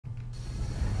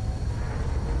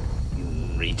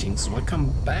Greetings,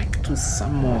 welcome back to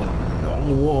some more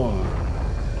Long War.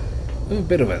 A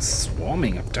bit of a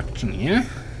swarming abduction here.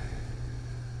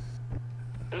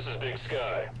 This is Big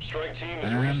Sky. Strike team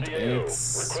has And reached the AO.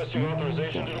 it's... Requesting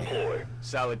authorization to deploy.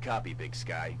 Solid copy, Big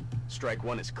Sky. Strike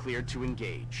 1 is cleared to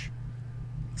engage.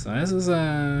 So this is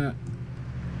a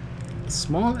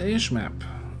small-ish map.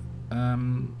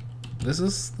 This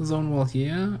is the zone wall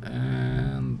here,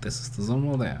 and this is the zone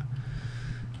wall there.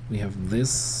 We have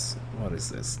this, what is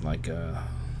this, like a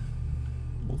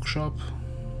bookshop,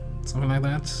 something like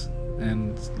that,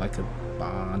 and like a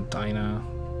bar, diner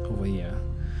over here.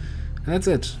 And that's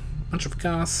it. Bunch of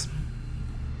cars.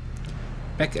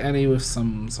 Back alley with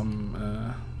some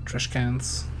trash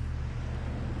cans.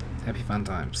 Happy fun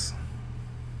times.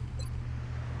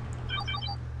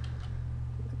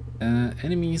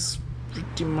 Enemies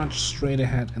pretty much straight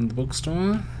ahead in the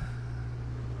bookstore.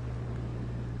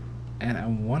 And I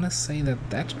want to say that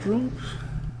that group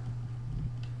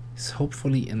is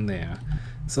hopefully in there.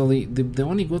 So the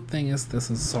only good thing is there's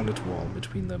a solid wall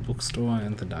between the bookstore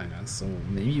and the diner. So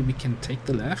maybe we can take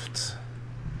the left,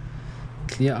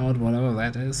 clear out whatever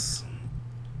that is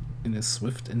in a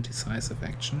swift and decisive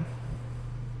action.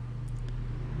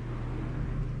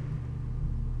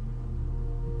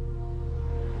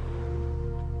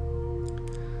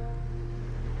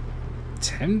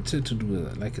 Tempted to do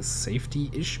like a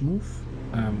safety-ish move.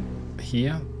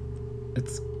 Here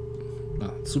it's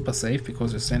not super safe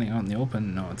because you're standing out in the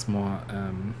open. No, it's more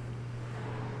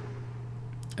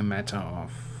a matter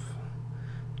of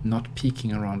not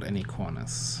peeking around any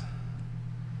corners.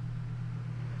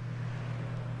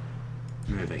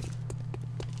 Moving.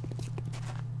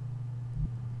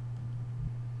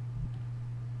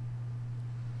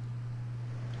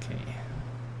 Okay.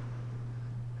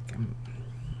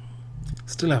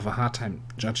 Still have a hard time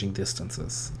judging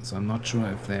distances, so I'm not sure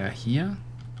if they're here,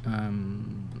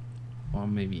 or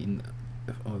maybe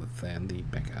or if they're in the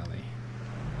back alley.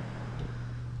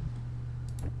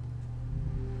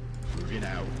 Moving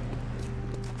out.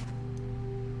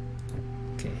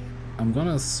 Okay, I'm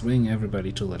gonna swing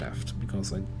everybody to the left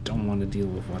because I don't want to deal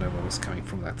with whatever was coming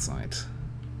from that side.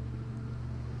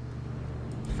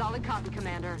 Solid copy,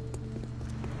 Commander.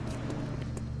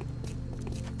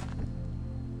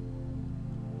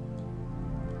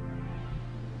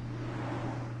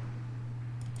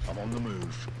 I'm on the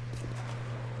move.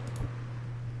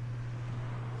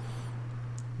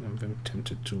 I'm very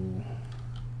tempted to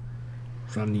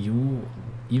run you,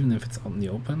 even if it's out in the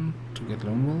open, to get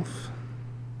Lone Wolf.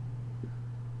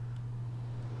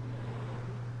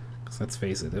 Because let's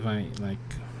face it, if I like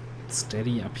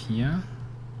steady up here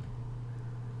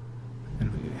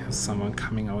and we have someone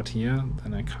coming out here,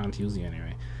 then I can't use you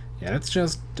anyway. Yeah, let's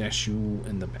just dash you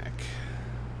in the back.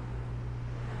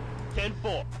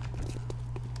 10-4.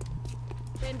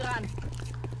 Bin dran.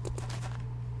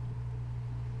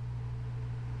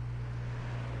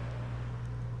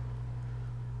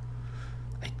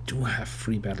 I do have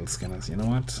 3 battle scanners. You know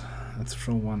what? Let's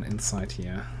throw one inside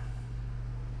here.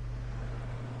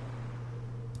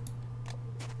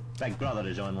 Big Brother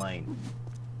is online.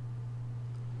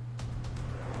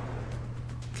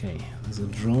 Okay, there's a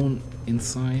drone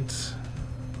inside.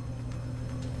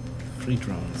 3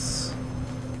 drones.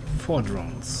 4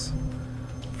 drones.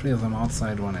 3 of them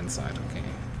outside, 1 inside, okay.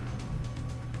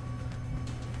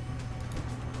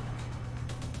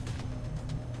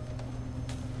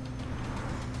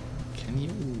 Can you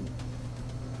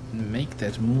make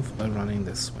that move by running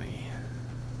this way?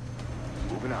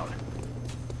 Moving out.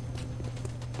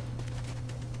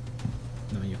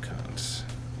 No, you can't.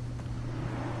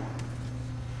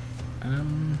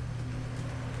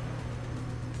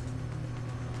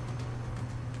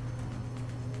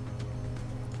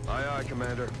 Aye, aye,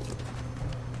 Commander.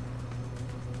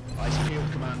 Ice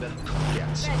field, Commander.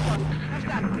 Yes.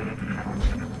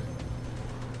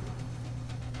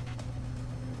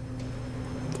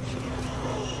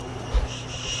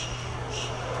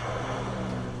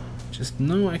 Just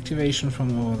no activation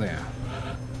from over there.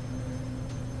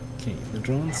 Okay, the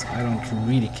drones I don't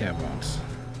really care about.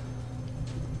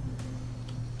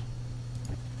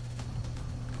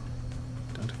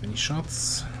 Don't have any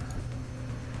shots.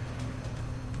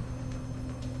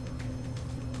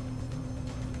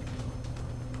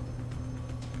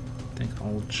 I think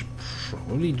I'll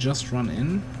probably just run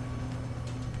in.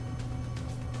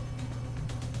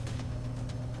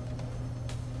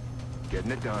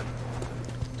 Getting it done.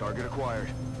 Target acquired.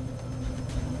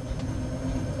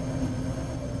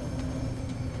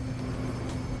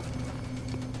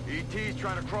 ET's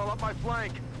trying to crawl up my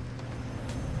flank.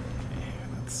 Okay,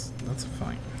 that's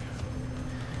fine.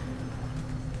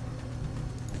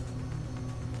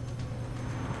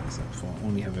 except for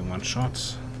only having one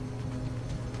shot.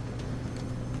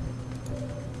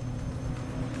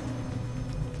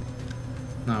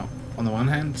 Now, on the one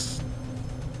hand,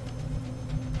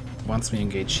 once we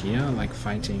engage here, like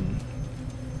fighting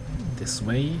this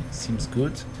way seems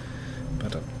good,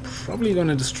 but I'm probably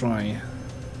gonna destroy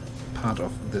part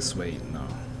of this way now.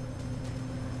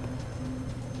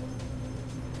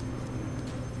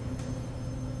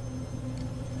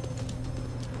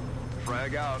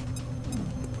 Frag out.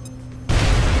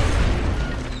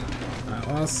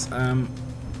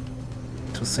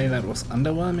 To say that was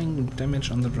underwhelming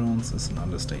damage on the drones is an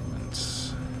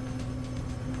understatement.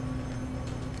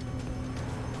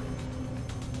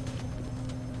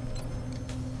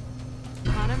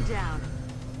 Hunt him down.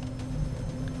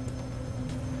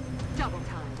 Double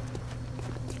time.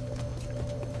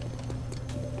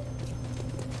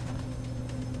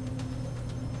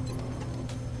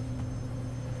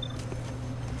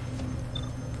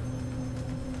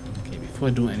 Okay, before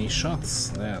I do any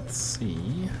shots, let's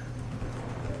see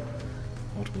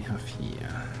what we have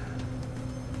here.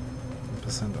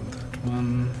 1% on that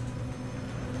one.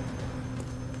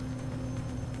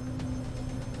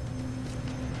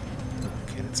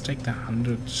 Okay, let's take the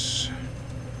 100.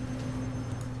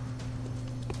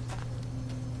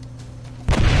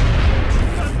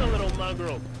 That's a little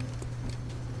mongrel.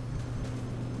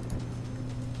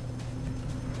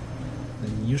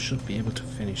 Then you should be able to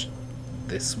finish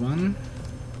this one.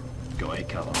 Go ahead,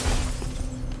 cover.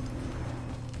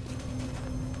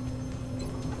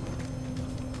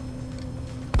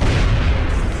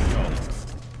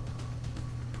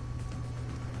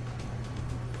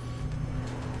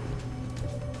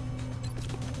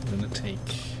 I'm gonna take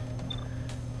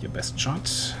your best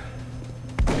shot.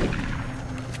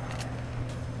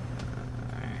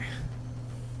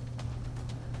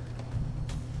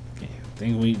 Okay, I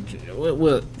think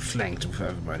we're flanked with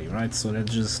everybody, right? So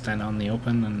let's just stand on the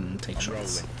open and take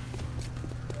shots.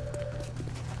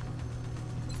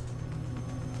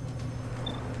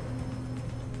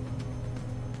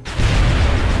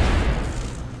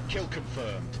 Kill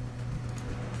confirmed.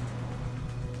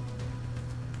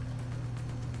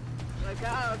 Look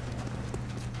out.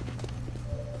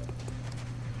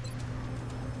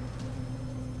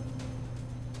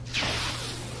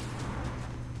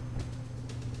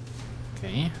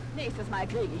 Okay, Nächstes Mal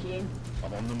kriege ich ihn.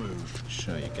 I'm on the move.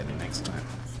 sure you get it next time,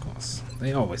 of course.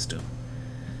 They always do.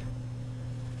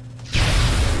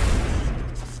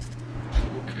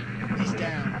 He's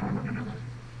down.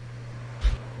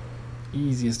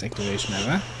 Easiest activation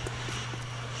ever.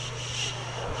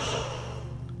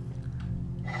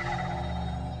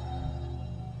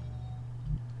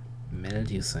 Meld,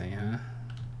 you say, huh?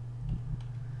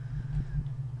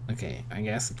 Okay, I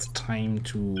guess it's time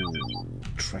to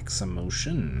track some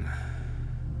motion.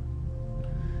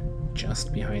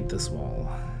 Just behind this wall.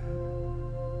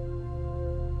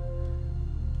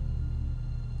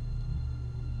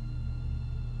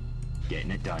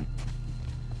 Getting it done.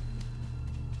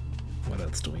 What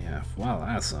else do we have? Well,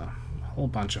 that's a whole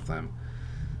bunch of them.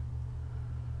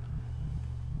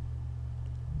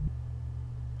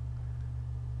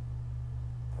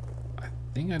 I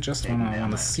think I just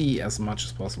wanna see as much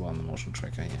as possible on the motion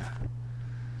tracker here.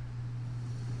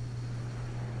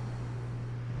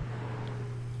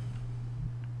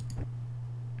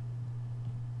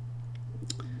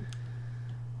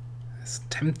 As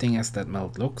tempting as that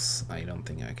melt looks, I don't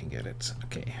think I can get it.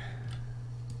 Okay.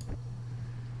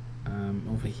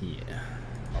 Over here.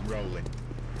 I'm rolling.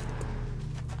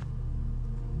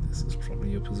 This is probably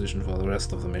your position for the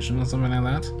rest of the mission or something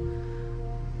like that.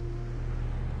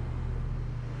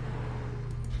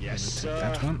 Yes, Take sir.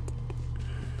 that one.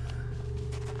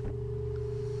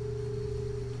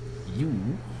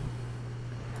 You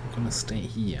are gonna stay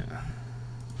here.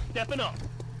 Stepping up.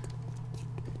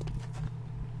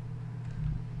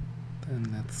 Then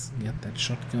let's get that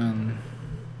shotgun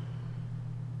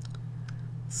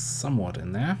somewhat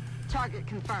in there. Target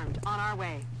confirmed. On our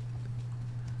way.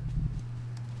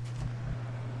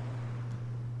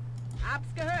 Hab's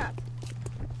gehört.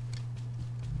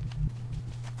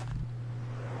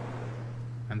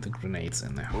 And the grenades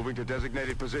in there. Moving to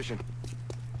designated position.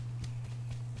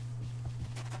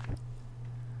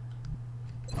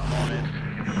 I'm on it.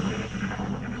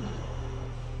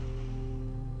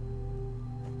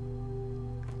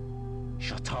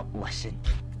 Shut up, listen.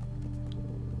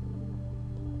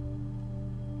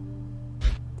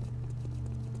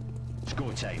 It's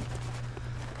go time.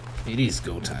 It is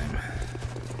go time.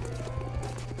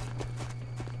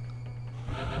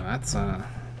 That's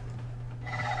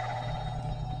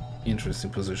interesting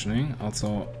positioning.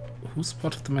 Also, who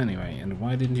spotted them anyway, and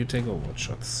why didn't you take overwatch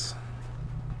shots?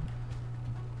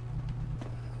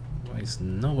 is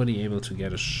nobody able to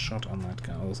get a shot on that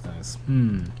guy, those guys?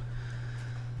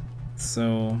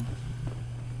 So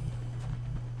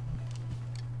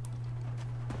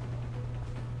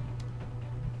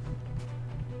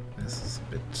this is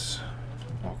a bit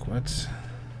awkward.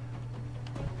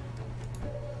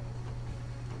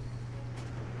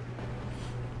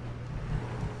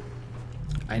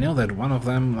 I know that one of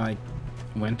them like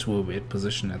went to a weird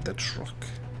position at the truck.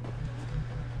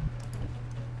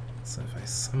 So if I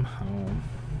somehow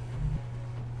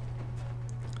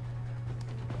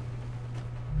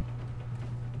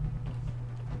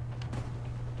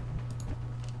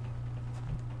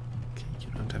you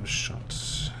don't have a shot.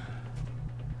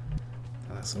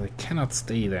 So they cannot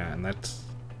stay there, and that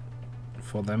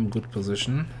for them good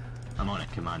position. I'm on it,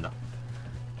 Commander.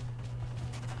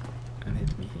 And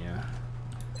hit me here.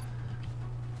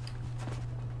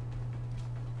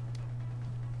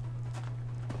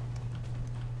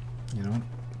 You know,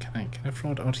 can I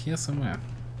throw it out here somewhere?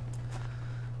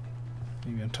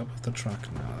 Maybe on top of the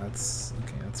truck. No, that's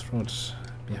okay. Let's throw it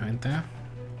behind there.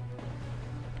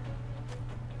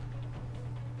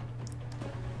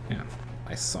 Yeah,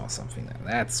 I saw something there.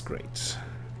 That's great.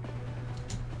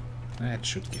 That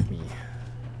should give me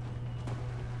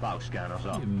Battle scanners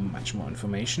up. much more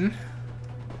information.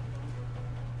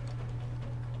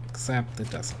 Except it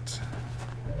doesn't.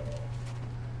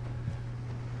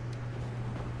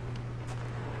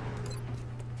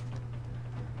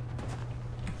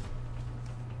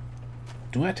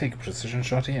 Do I take a precision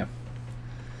shot here?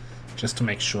 Just to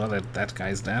make sure that that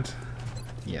guy's dead?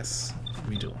 Yes,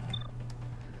 we do.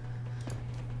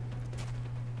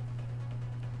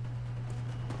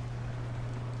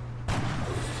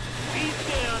 He's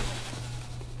down.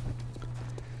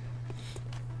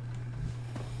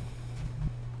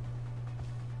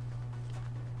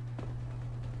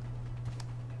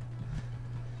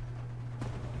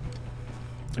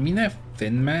 I mean, they're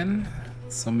thin men,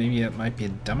 so maybe that might be a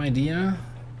dumb idea,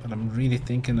 but I'm really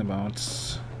thinking about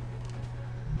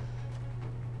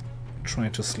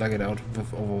trying to slug it out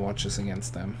with overwatches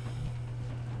against them.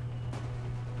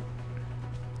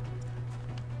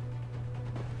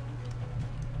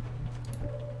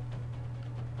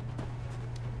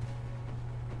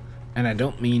 And I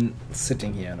don't mean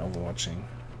sitting here and overwatching.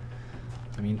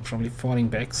 I mean probably falling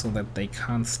back so that they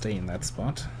can't stay in that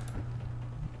spot.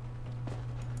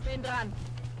 Bin dran.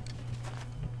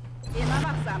 Immer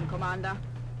wachsam, Commander.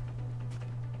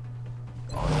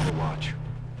 On overwatch.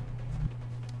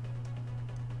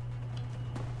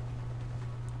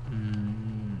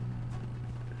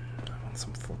 I want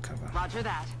some full cover. Roger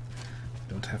that.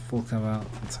 Don't have full cover.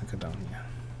 Let's hunker down here.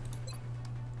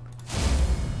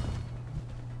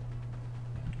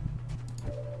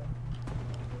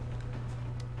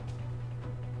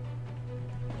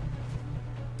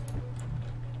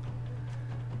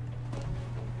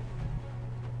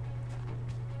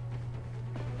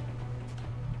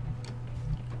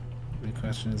 The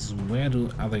question is, where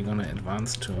are they gonna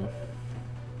advance to?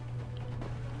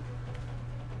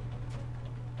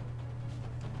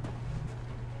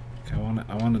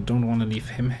 Don't wanna leave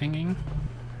him hanging,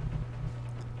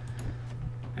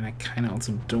 and I kind of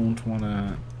also don't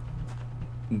wanna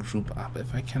group up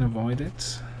if I can avoid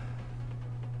it.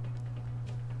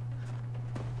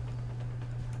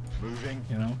 Moving.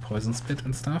 You know, poison spit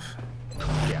and stuff.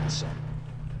 Get some.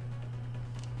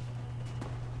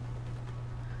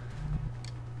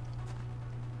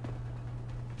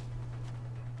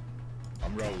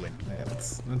 I'm rolling. Yeah,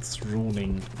 that's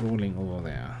rolling over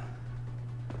there.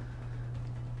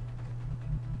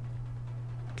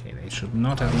 Okay, they should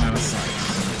not have line of sight.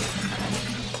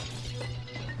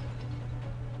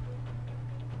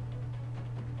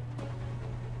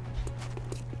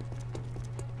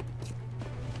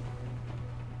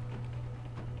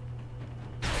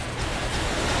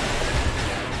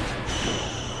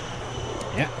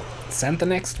 Yeah, send the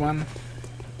next one.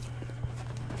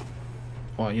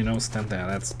 Or, you know, stand there.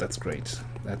 That's great.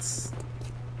 That's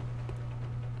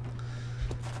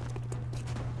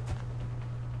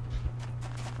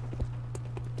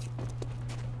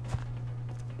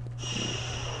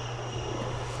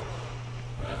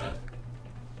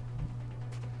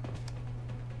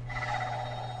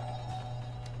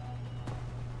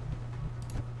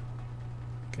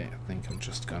okay. I think I'm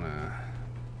just gonna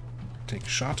take a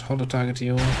shot. Hold the target to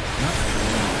you. No.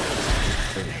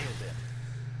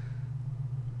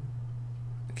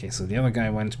 Okay, so the other guy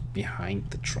went behind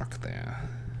the truck there.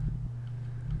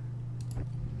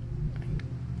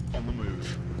 On the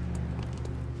move.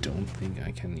 Don't think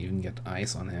I can even get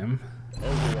eyes on him.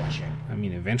 Overwatching. I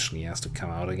mean, eventually he has to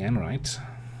come out again, right?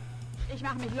 Ich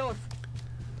mach mich los.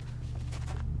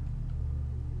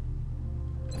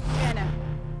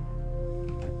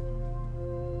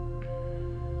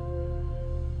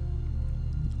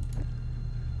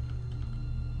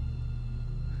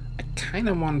 kind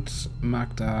of want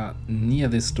Magda near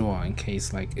this door in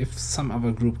case, like, if some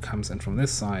other group comes in from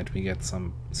this side, we get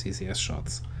some CCS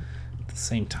shots. At the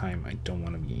same time, I don't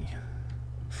want to be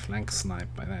flank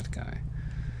sniped by that guy.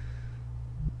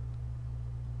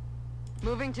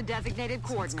 Moving to designated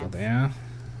So let's go coordinates. there.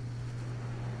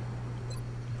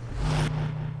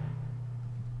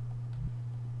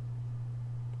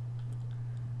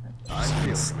 Just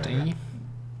gonna stay.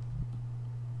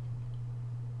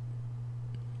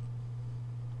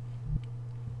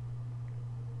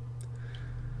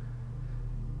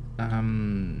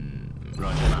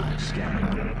 Roger that.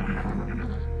 Scanning.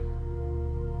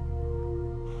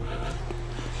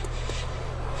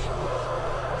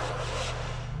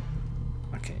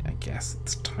 Okay, I guess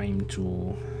it's time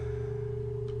to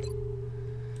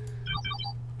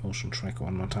motion track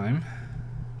one more time.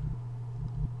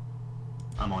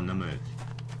 I'm on the move.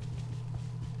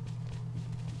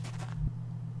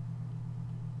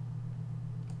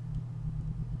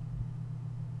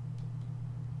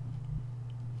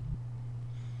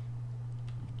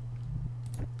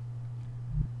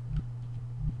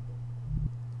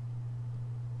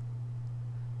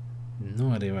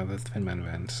 No idea where the Thin Man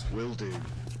went. Will do.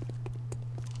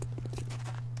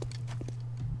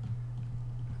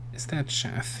 Is that?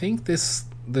 I think this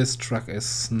truck is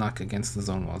snug against the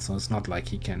zone wall, so it's not like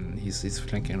he's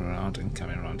flanking around and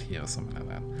coming around here or something like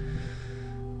that.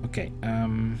 Okay.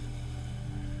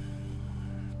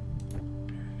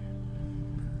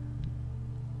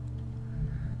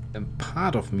 And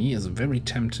part of me is very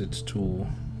tempted to,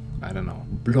 I don't know,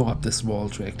 blow up this wall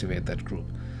to activate that group.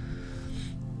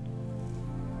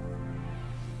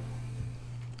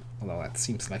 Although that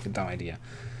seems like a dumb idea.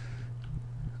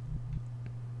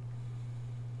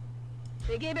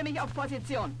 Begebe mich auf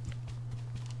Position.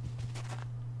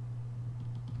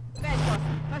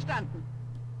 Feldposten, verstanden.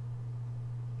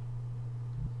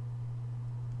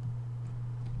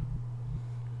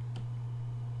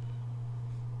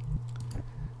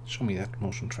 Show me that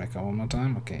motion tracker one more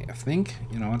time. Okay, I think,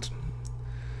 you know what,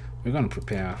 we're gonna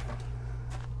prepare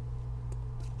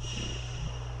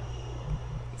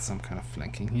some kind of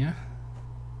flanking here.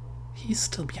 He's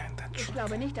still behind that Ich truck.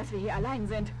 glaube nicht, dass wir hier allein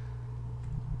sind.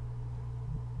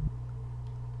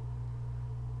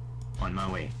 On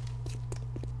my way.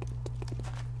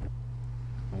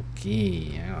 Okay,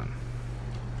 hang on.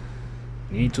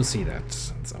 Need to see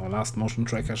that. It's our last motion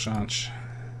tracker charge.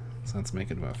 So let's make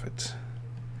it worth it.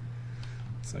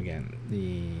 So again,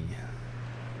 the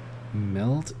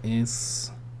meld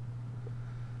is...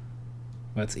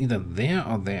 well, it's either there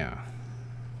or there.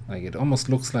 Like, it almost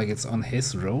looks like it's on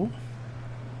his row.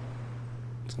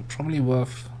 So probably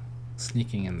worth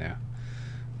sneaking in there.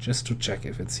 Just to check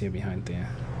if it's here behind there.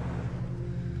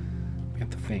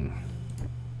 Behind the thing.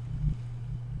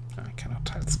 I cannot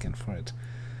tile scan for it.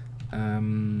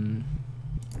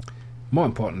 More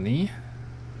importantly,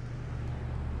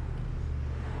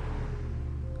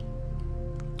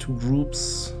 two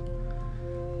groups.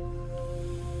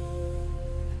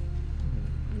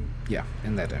 Yeah,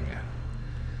 in that area.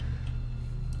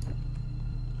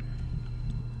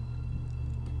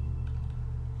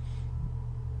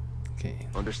 Okay,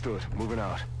 Understood. Moving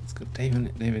out. let's go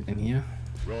David in here.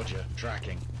 Roger.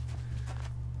 Tracking.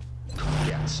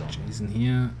 Get some. Jason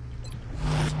here.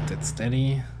 Keep that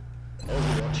steady.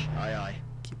 Overwatch. Aye aye.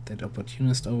 Keep that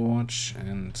opportunist overwatch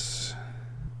and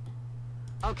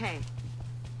Okay,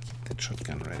 keep that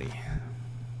shotgun ready.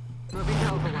 moving to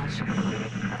Overwatch.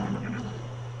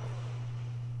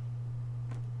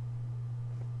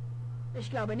 Ich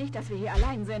glaube nicht, dass wir hier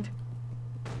allein sind.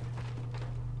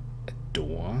 A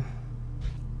door.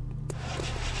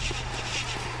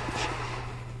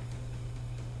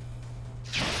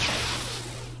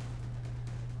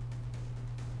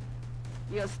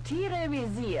 Justiere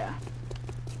Visier.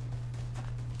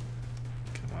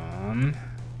 Come on.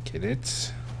 Kill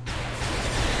it.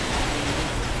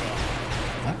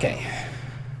 Okay.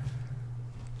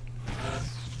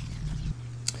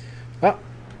 Well,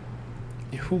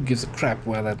 who gives a crap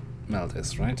where that meld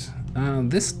is, right?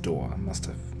 This door must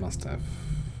have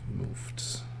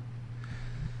moved.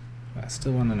 I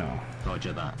still want to know.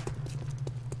 Roger that.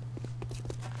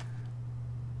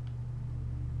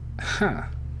 Huh.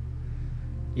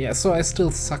 Yeah, so I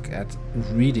still suck at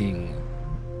reading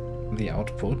the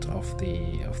output of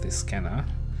the scanner.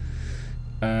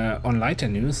 On lighter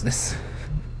news, this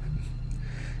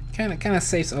kind of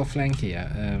saves our flank here.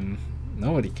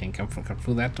 Nobody can come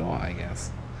through that door, I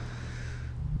guess.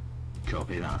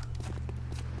 Copy that.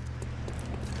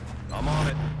 I'm on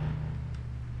it.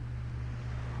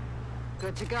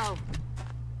 Good to go.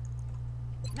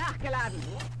 Nachgeladen.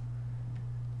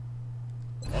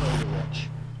 On Overwatch.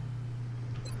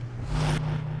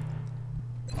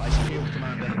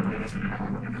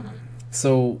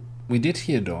 So we did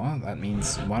hear a door. That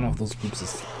means one of those groups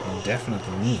is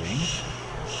definitely moving.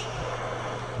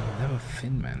 Never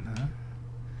Finman, huh?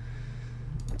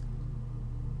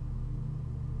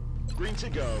 Green to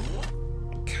go.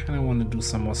 Kinda want to do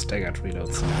some more staggered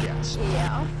reloads. Yes.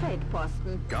 Hier auf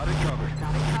Feldposten. Got it covered.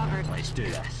 Got it covered. Let's do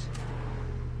this.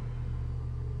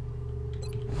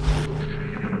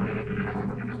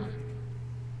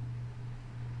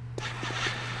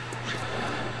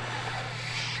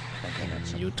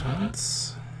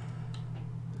 Mutants.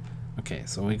 Okay,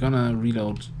 so we're gonna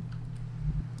reload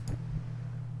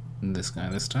this guy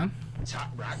this time.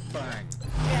 Tap, rack, bang.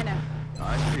 Gerne.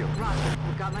 Nice field. Roger.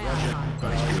 Got my eyes on.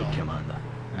 Nice field, Commander.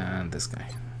 And this guy.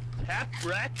 Tap,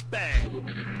 rack, bang.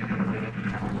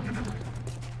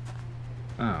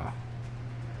 Oh.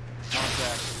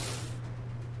 Contact.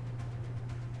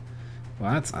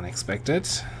 Well, that's unexpected.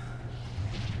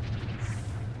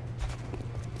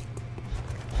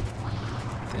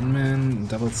 Thinman,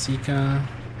 double seeker,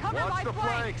 Cover my Watch the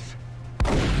flank. flanks.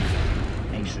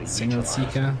 single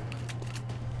seeker.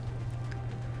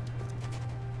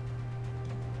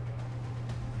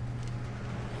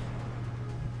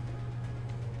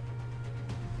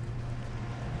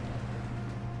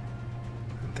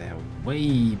 They're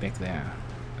way back there.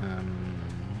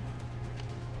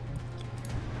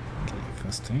 Okay,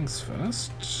 first things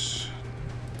first.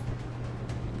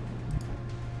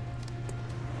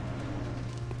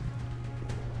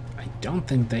 I don't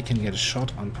think they can get a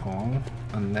shot on Paul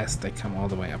unless they come all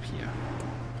the way up here.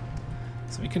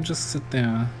 So we can just sit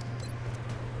there,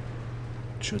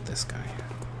 shoot this guy.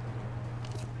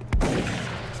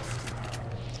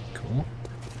 Cool.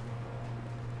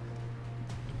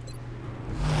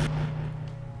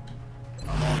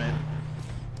 I'm on it.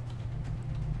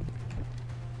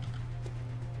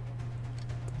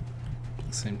 At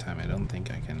the same time, I don't think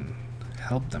I can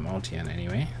help them out here in any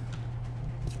way.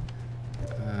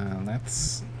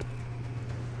 Let's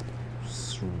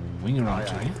swing around Aye,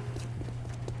 aye. here.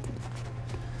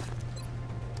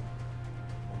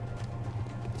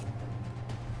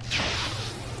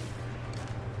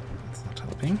 That's not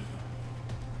helping.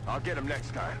 I'll get him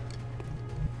next time.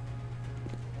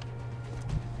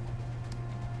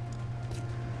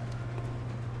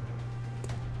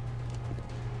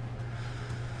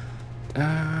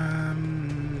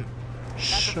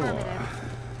 Sure.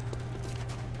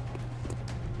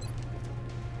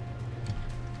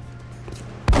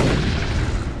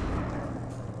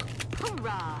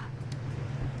 Hoorah.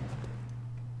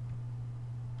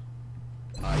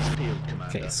 Eyes peeled,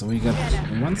 Commander. Okay, so we got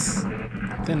one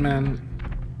thin man,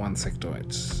 one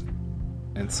sectoid,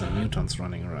 and some mutants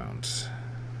running around.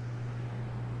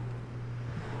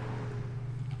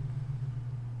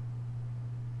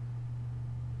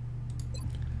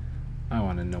 I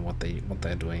want to know what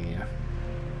they're doing here.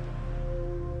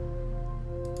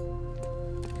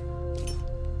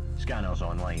 Scanners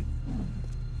online.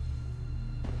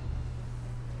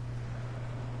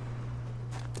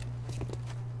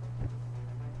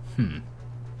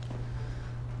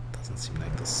 Doesn't seem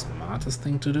like the smartest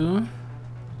thing to do.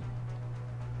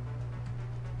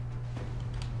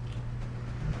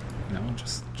 No,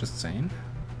 just saying.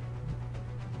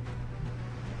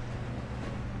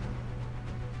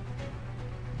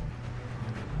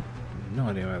 No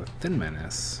idea where the thin man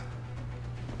is.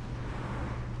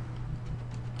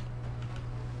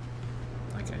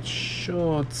 Like I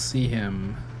should see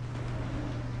him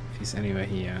if he's anywhere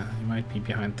here. He might be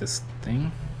behind this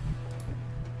thing.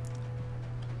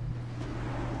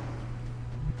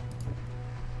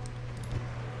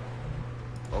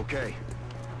 Okay.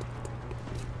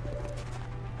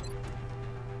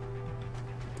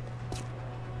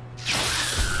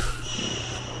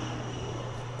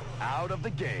 Out of the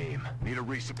game. Need a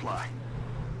resupply.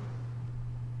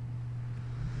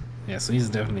 Yeah, so he's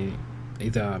definitely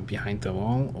either behind the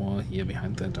wall or here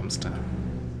behind the dumpster.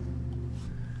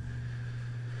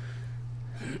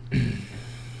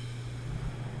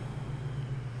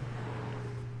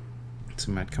 So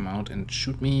he might come out and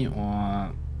shoot me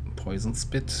or poison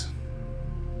spit.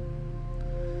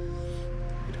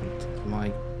 I don't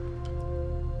like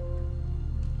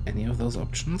any of those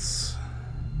options.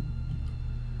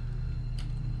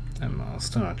 I'm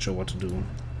still not sure what to do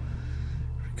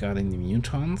regarding the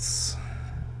mutants.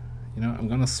 You know, I'm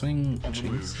gonna swing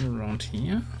Jason around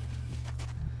here.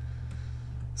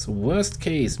 So worst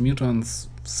case, mutants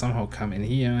somehow come in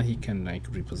here, he can like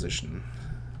reposition.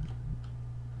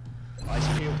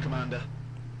 Eyes peeled, Commander.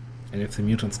 And if the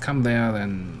mutants come there,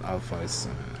 then Alpha is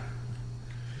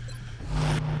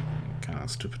kind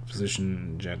of stupid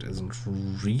position. Jet isn't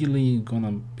really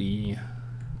gonna be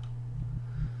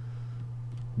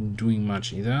doing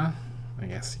much either. I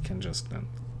guess he can just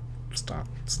start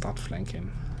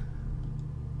flanking.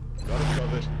 Got it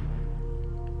covered.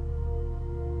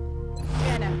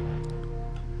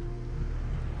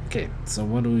 Okay, so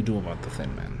what do we do about the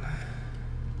thin man?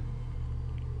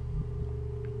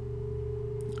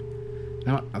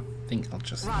 Now I think I'll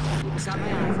just Roger, got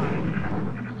my eyes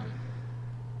on.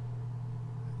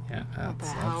 yeah, What the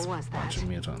that's hell a was bunch that? of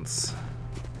mutants.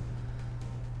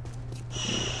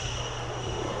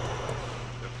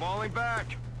 They're falling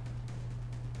back.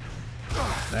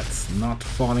 That's not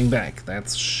falling back,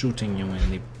 that's shooting you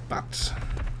in the butt.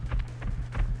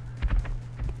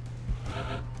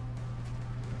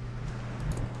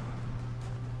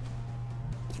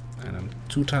 And I'm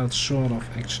 2 tiles short of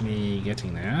actually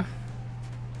getting there.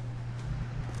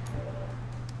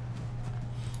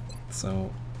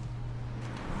 So,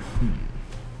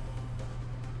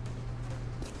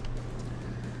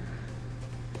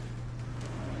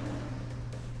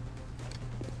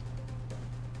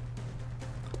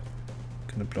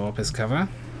 gonna blow up his cover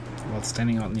while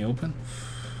standing out in the open.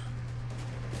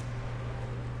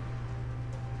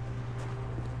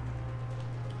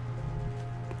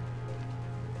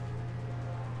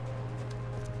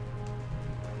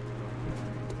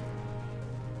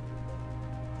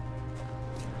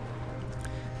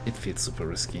 It feels super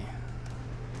risky.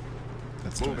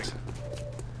 Let's do it.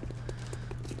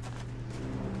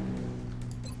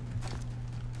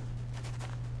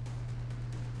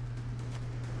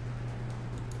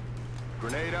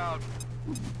 Grenade out.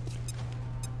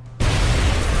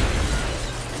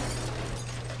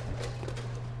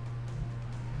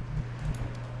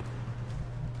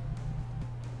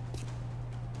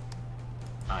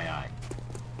 Aye, aye.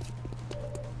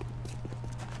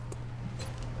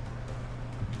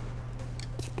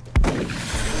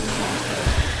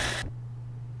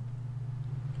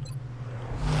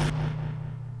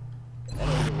 On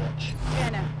overwatch.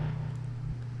 Scanner.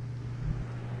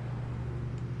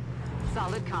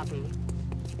 Solid copy.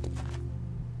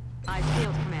 Eyes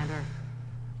peeled, Commander.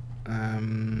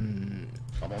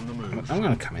 I'm on the move. I'm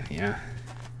gonna come in here.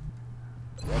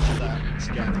 Roger that.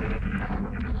 Scan.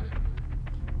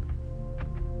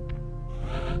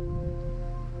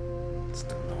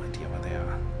 Still no idea where they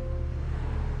are.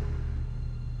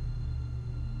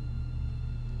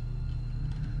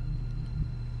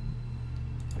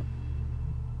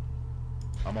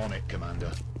 I'm on it,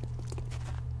 Commander.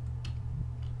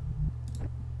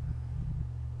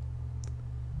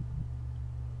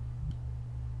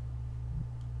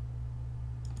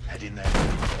 Head in there.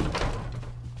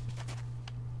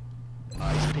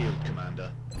 Eyes peeled,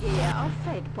 Commander. Hier auf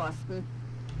Feldposten.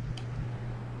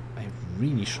 I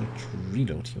really should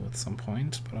reload you at some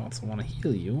point, but I also want to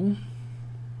heal you.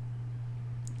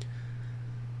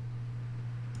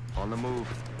 On the move.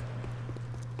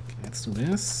 Okay, let's do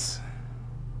this.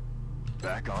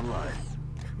 Back online.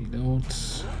 Reload.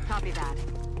 Copy that.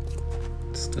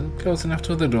 Still close enough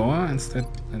to the door, instead,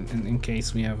 in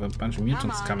case we have a bunch of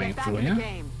mutants Come on, coming get back through in the here.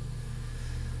 game.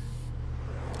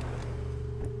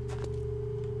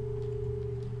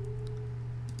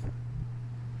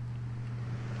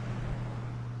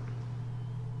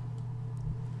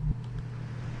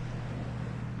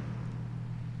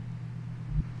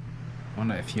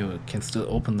 Wonder if you can still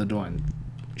open the door and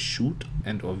shoot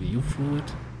and or view through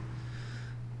it.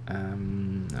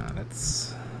 No,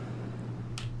 let's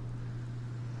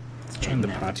join the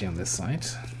party on this side.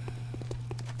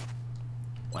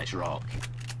 Let's rock.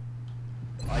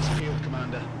 Eyes peeled,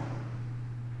 Commander.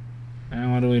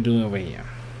 And what do we do over here?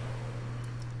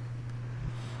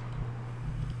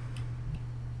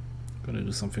 Gonna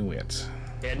do something weird.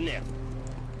 Heading in.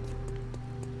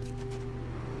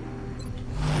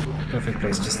 Perfect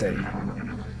place to stay.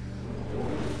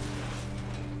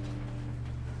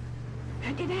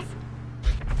 Hört ihr das?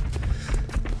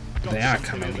 Got They are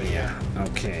something coming over here.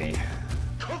 Okay.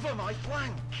 Cover my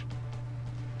flank.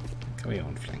 Go your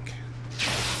own flank.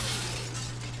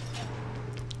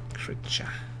 Creature.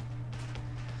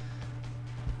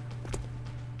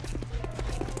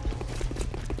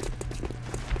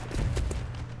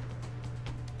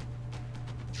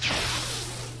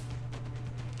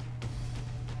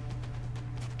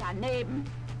 Daneben.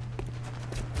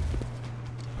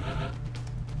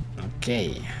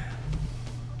 Okay.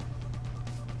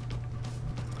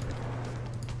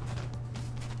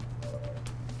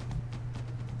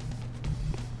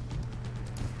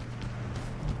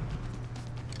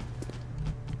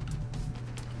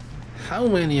 How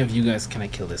many of you guys can I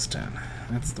kill this turn?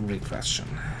 That's the real question.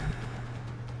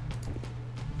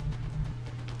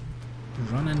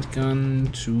 Run and gun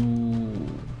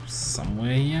to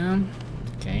somewhere here.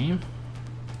 Okay.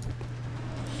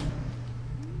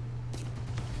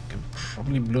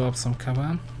 probably blew up some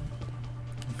cover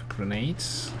with a grenade.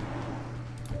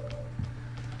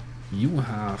 You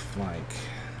have like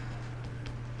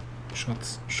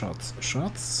shots, shots,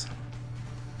 shots.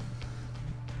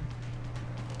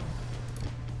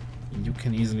 You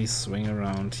can easily swing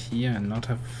around here and not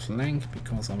have flank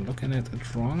because I'm looking at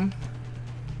it wrong.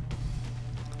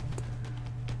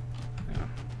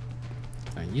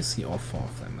 Yeah. And you see all 4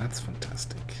 of them, that's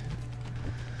fantastic.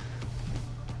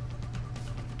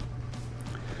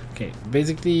 Okay,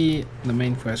 basically the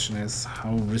main question is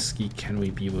how risky can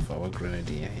we be with our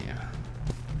grenadier here?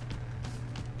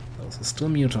 Those are still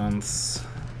mutants,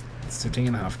 sitting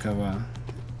in half cover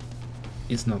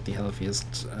is not the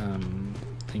healthiest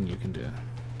thing you can do.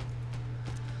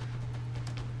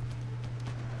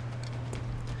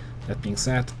 That being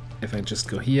said, if I just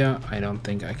go here, I don't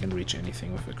think I can reach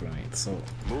anything with a grenade, so...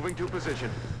 Moving to position.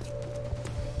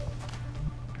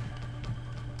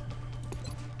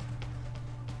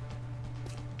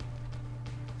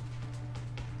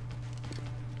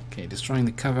 Okay, destroying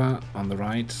the cover on the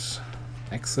right,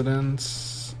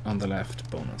 excellent, on the left,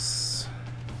 bonus.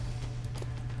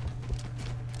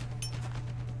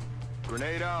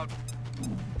 Grenade out.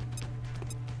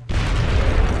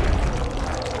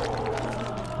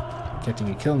 Getting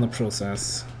a kill in the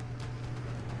process.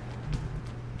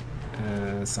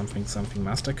 Something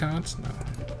MasterCard? No.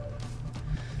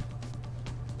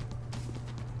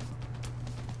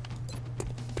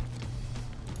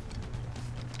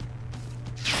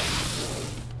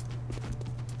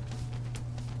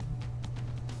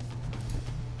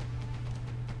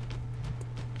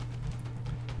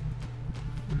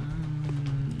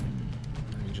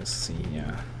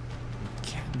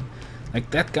 Like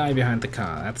that guy behind the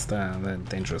car, that's the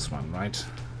dangerous one, right?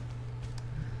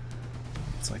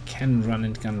 So I can run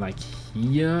and gun like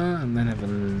here and then have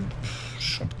a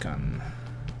shotgun.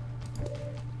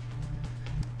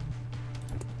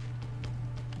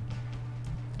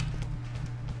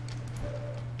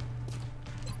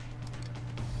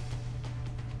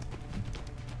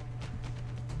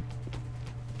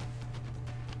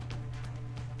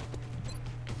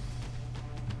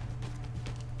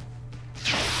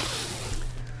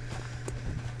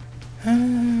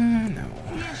 No.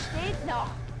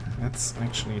 Let's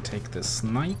actually take the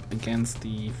snipe against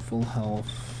the full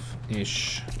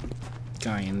health-ish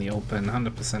guy in the open,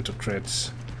 100% to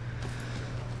crit.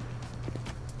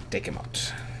 Take him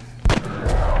out.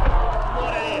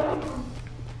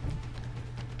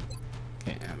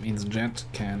 Okay, that means Jet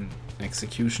can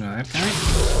execution on that guy.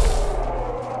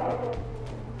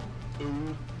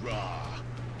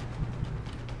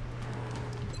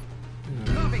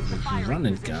 Run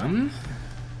and gun.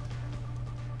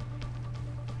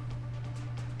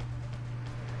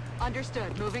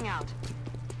 Understood. Moving out.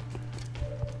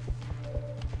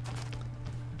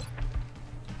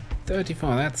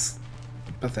 34, that's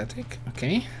pathetic.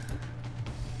 Okay.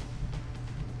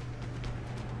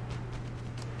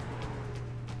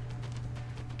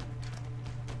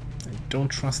 I don't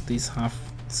trust these half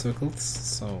circles,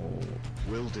 so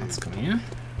let's come here.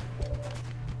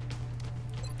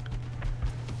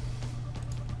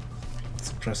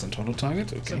 Suppress and auto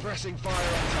target, okay. Suppressing fire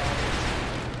on target.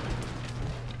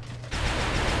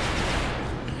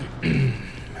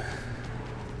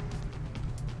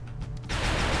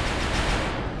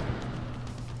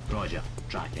 Roger,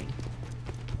 tracking.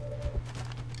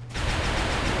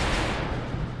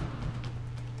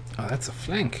 Oh, that's a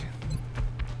flank.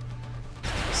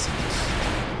 That's a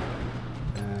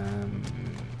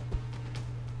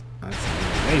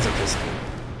laser pistol.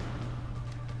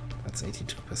 That's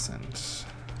 82%.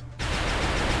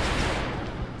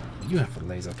 You have a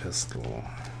laser pistol.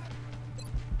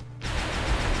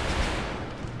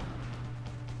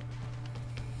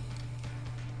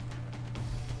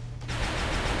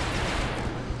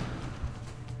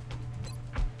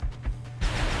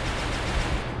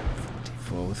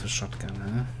 With a shotgun,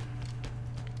 huh?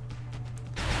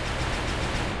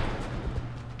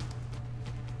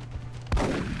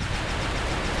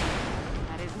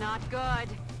 That is not good.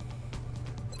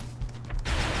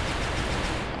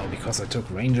 Oh, because I took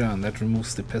Ranger and that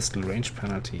removes the pistol range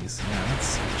penalties. Yeah,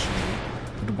 that's actually...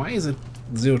 But why is it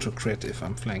 0 to crit if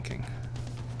I'm flanking?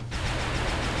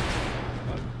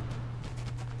 Well,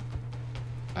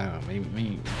 I don't know,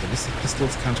 maybe ballistic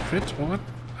pistols can't crit or what?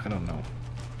 I don't know.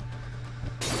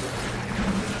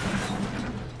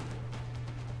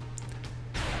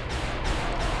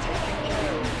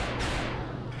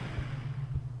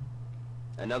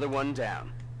 Another one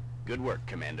down. Good work,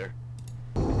 Commander.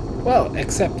 Well,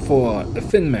 except for a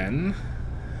thin man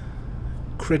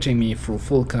critting me through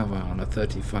full cover on a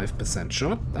 35%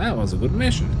 shot, that was a good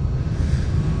mission.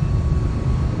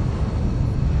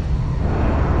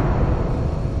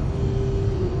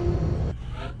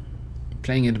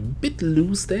 playing it a bit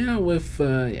loose there with,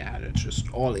 yeah, just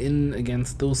all in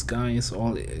against those guys,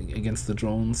 all against the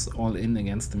drones, all in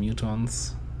against the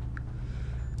mutants.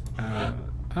 I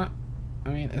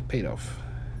mean, it paid off.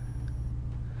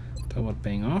 Talk about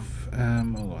paying off. Oh,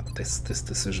 what, this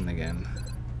decision again.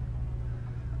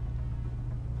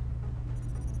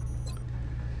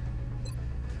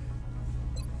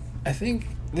 I think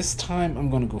this time I'm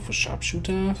gonna go for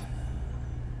sharpshooter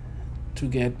to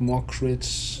get more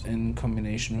crit in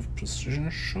combination with precision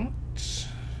shot.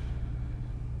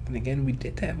 And again, we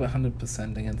did have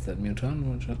 100% against that mutant,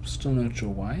 which I'm still not sure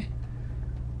why.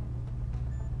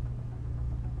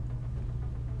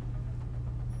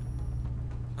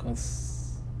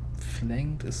 Because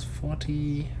flanked is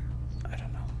 40. I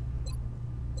don't know.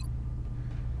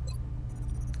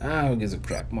 Ah, who gives a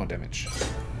crap? More damage.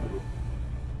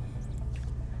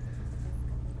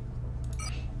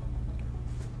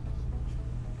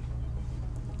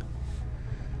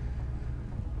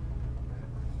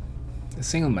 A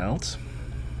single melt.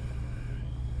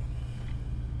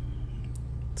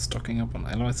 Stocking up on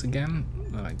alloys again,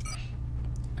 like,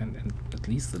 and at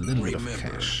least a little bit of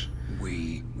cash.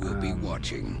 We will be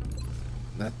watching.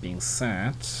 That being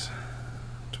said,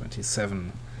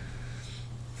 27.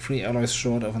 3 alloys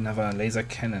short of another laser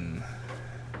cannon.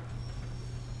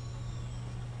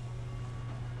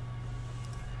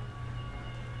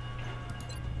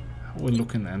 How are we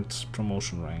looking at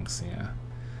promotion ranks here?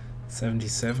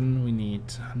 77, we need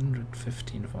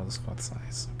 115 for the squad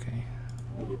size, okay.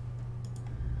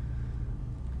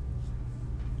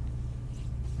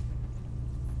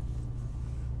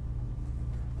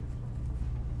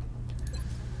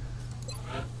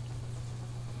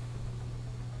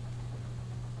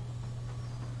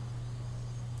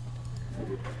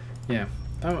 Yeah,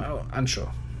 I'm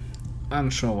unsure.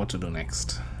 Unsure what to do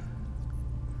next.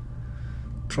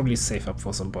 Probably save up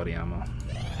for some body armor.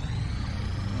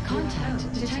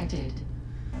 Contact detected.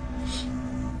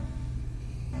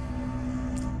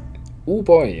 Oh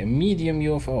boy, a medium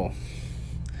UFO.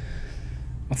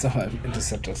 What's our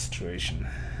interceptor situation?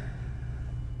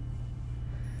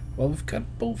 Well, we've got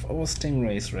both our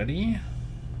stingrays ready.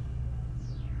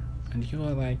 And you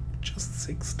are like just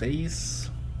 6 days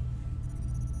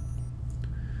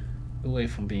away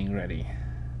from being ready.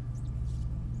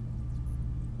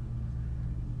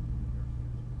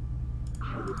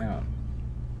 Hang on.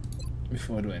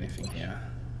 Before I do anything here.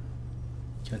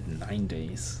 You're 9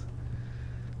 days.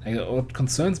 Like, what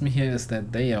concerns me here is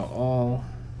that they are all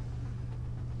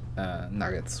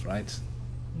nuggets, right?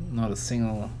 Not a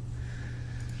single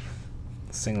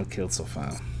kill so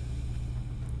far.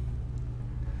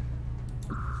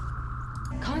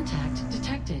 Contact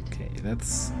detected. Okay,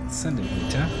 that's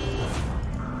centimeter.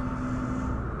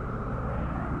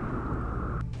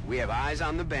 We have eyes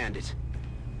on the bandit.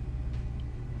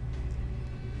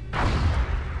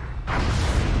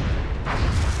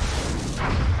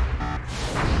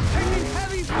 Taking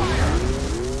heavy fire!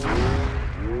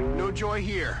 No joy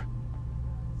here.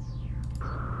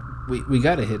 We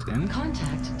got a hit in.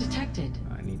 Contact detected.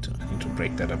 I need to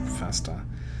break that up faster.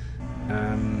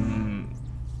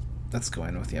 Let's go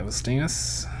in with the other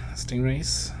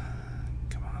stingrays.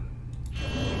 Come on.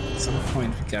 At some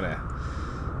point we gotta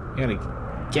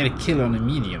get a kill on a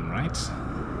medium, right?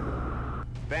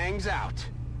 Bangs out.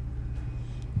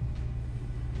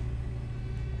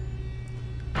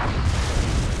 They're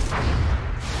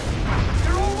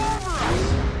all over us!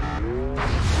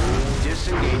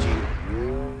 Disengaging.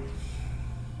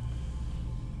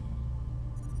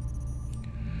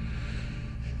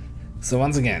 So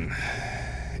once again,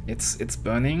 it's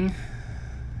burning.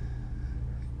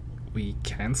 We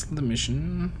cancel the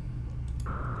mission.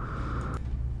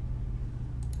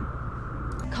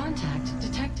 Contact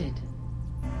detected.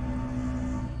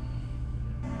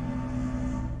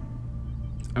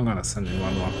 I'm gonna send in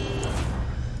one more.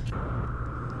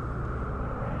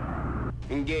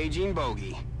 Engaging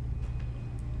bogey.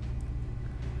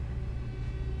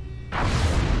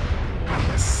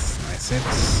 Yes, nice hit.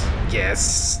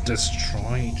 Yes,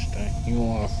 destroyed the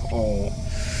UFO.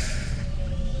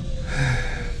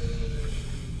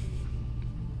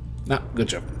 No, good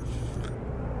job.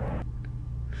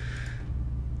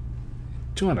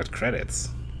 200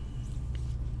 credits.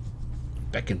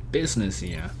 Back in business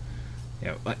here.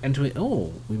 Yeah, and we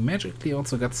magically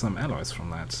also got some alloys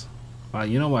from that. Well,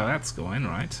 you know where that's going,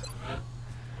 right?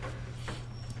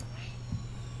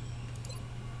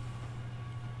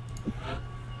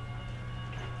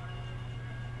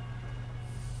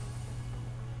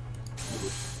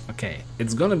 Okay,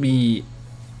 it's gonna be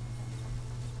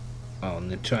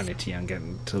an eternity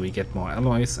until we get more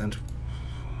alloys, and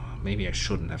maybe I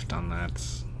shouldn't have done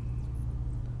that.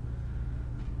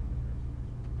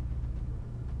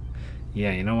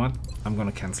 Yeah, you know what? I'm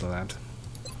gonna cancel that.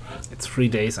 It's 3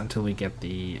 days until we get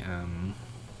the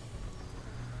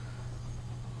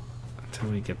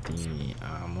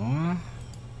armor.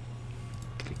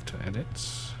 Click to edit.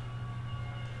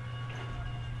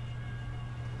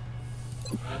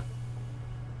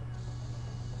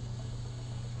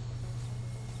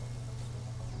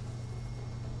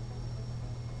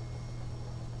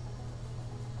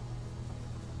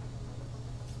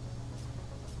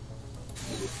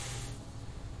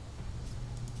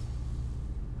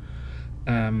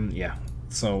 Yeah,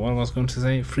 so what I was going to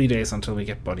say, 3 days until we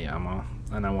get body armor,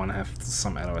 and I want to have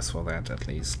some alloys for that at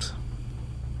least.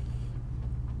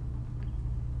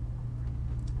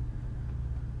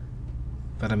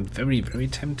 But I'm very, very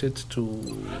tempted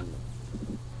to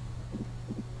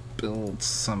build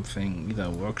something, either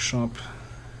a workshop.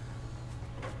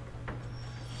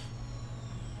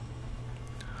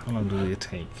 How long do it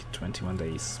take? 21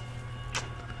 days.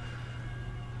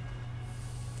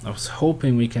 I was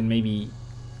hoping we can maybe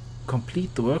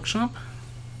complete the workshop.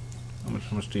 How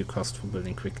much do you cost for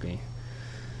building quickly?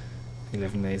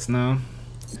 11 days now.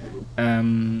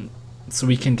 So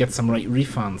we can get some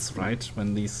refunds, right?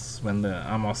 When the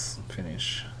armors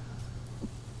finish.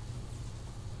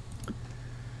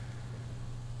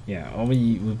 Yeah, or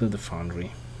we build a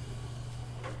foundry.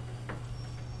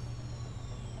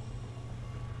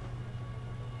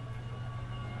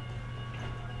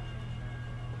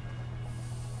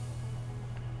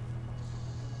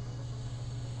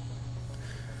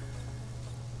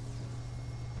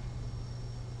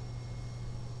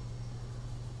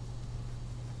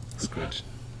 Good.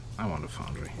 I want a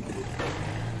foundry.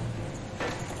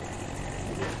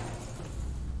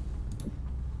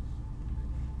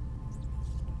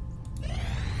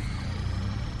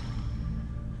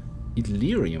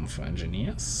 Delirium for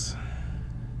engineers.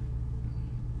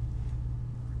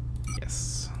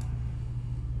 Yes.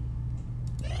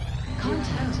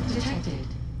 Contact detected.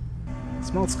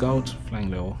 Small scout, flying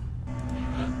low.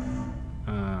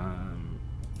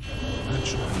 That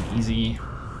should be easy.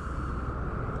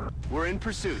 We're in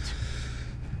pursuit.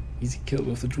 Easy kill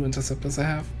with the 2 interceptors I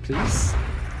have, please.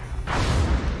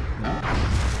 No?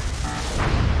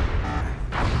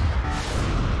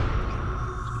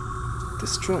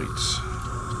 Destroyed.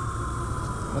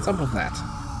 What's up with that?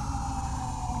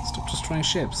 Stop destroying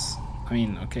ships. I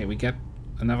mean, okay, we get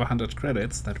another 100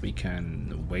 credits that we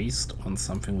can waste on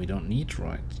something we don't need,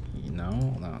 right? You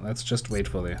know? No, let's just wait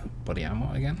for the body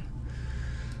armor again.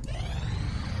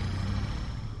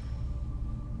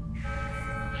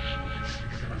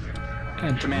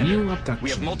 And Commander, new abduction.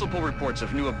 we have multiple reports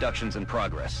of new abductions in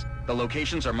progress. The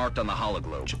locations are marked on the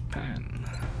hologlobe. Japan.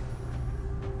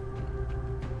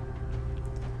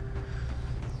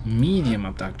 Medium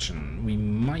abduction. We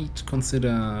might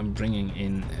consider bringing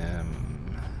in,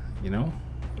 you know,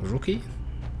 a rookie?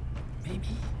 Maybe.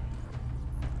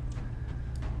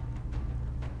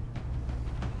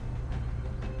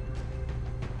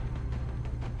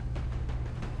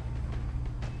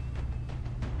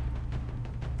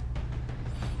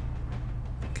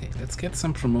 Let's get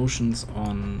some promotions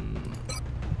on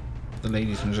the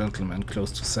ladies and gentlemen,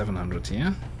 close to 700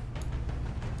 here.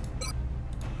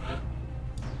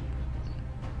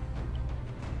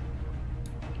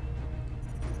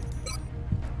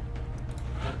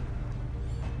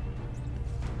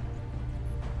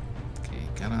 Okay,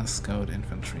 Gunner, Scout,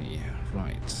 Infantry,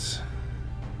 right.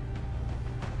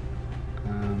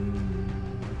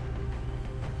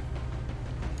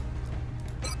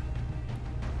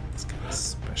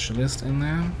 Specialist in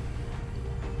there.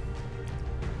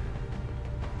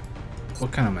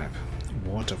 What kind of map?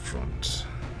 Waterfront.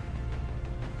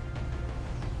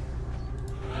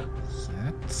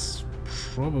 That's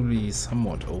probably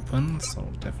somewhat open, so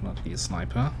definitely a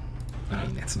sniper. I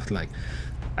mean, it's not like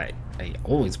I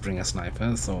always bring a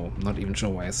sniper, so I'm not even sure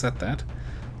why I said that.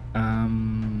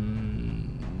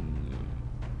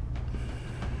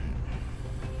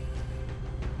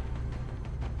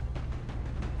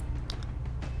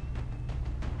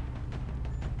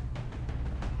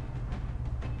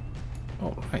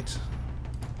 Alright.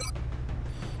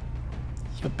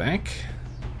 You're back.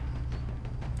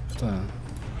 After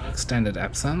extended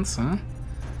absence, huh?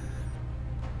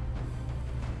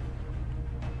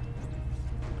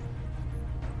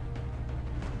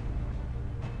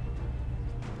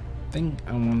 I think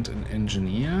I want an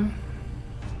engineer.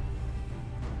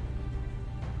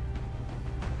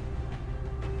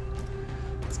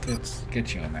 Let's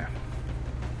get you in there.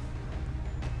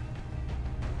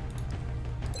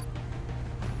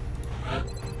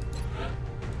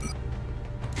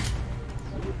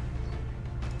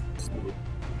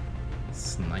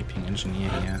 Sniping engineer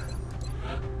here.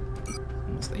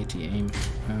 Almost 80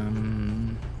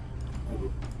 aim.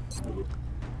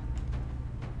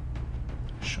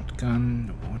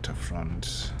 Shotgun,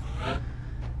 waterfront. I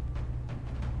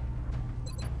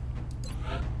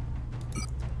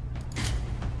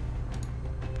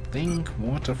think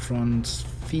waterfront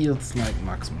feels like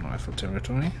marksman rifle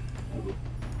territory.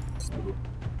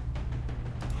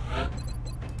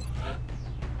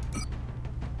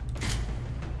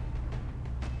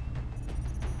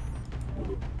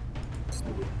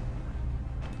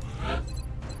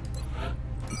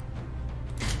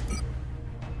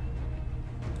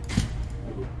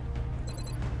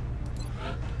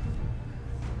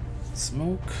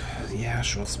 Smoke? Yeah,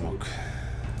 sure, smoke.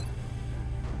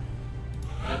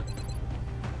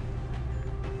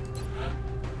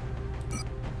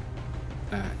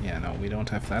 Yeah, no, we don't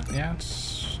have that yet.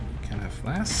 We can have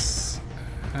less.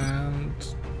 And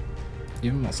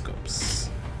even more scopes.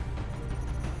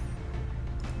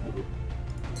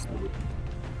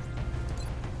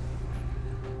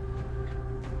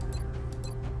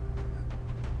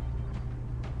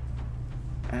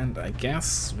 And I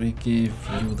guess we give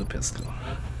you the pistol.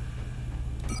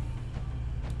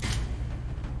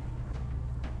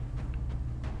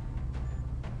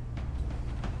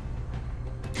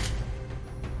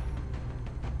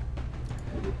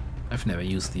 I've never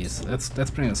used these. Let's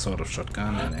bring a sort of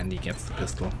shotgun and Andy gets the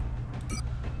pistol.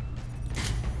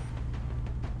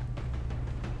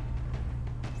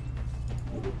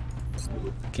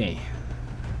 Okay.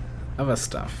 Other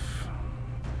stuff.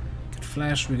 We got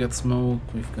flash, we got smoke,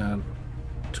 we've got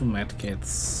 2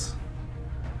 medkits.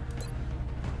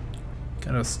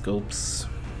 Got our scopes.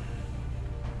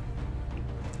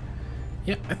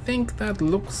 Yeah, I think that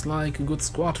looks like a good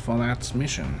squad for that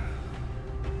mission.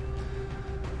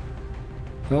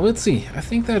 Well, let's see. I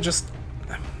think there are just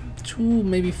 2,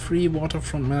 maybe 3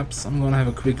 waterfront maps. I'm gonna have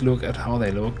a quick look at how they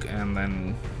look and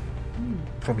then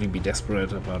probably be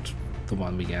desperate about the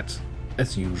one we get,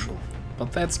 as usual.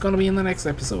 But that's gonna be in the next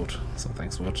episode. So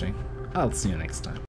thanks for watching. I'll see you next time.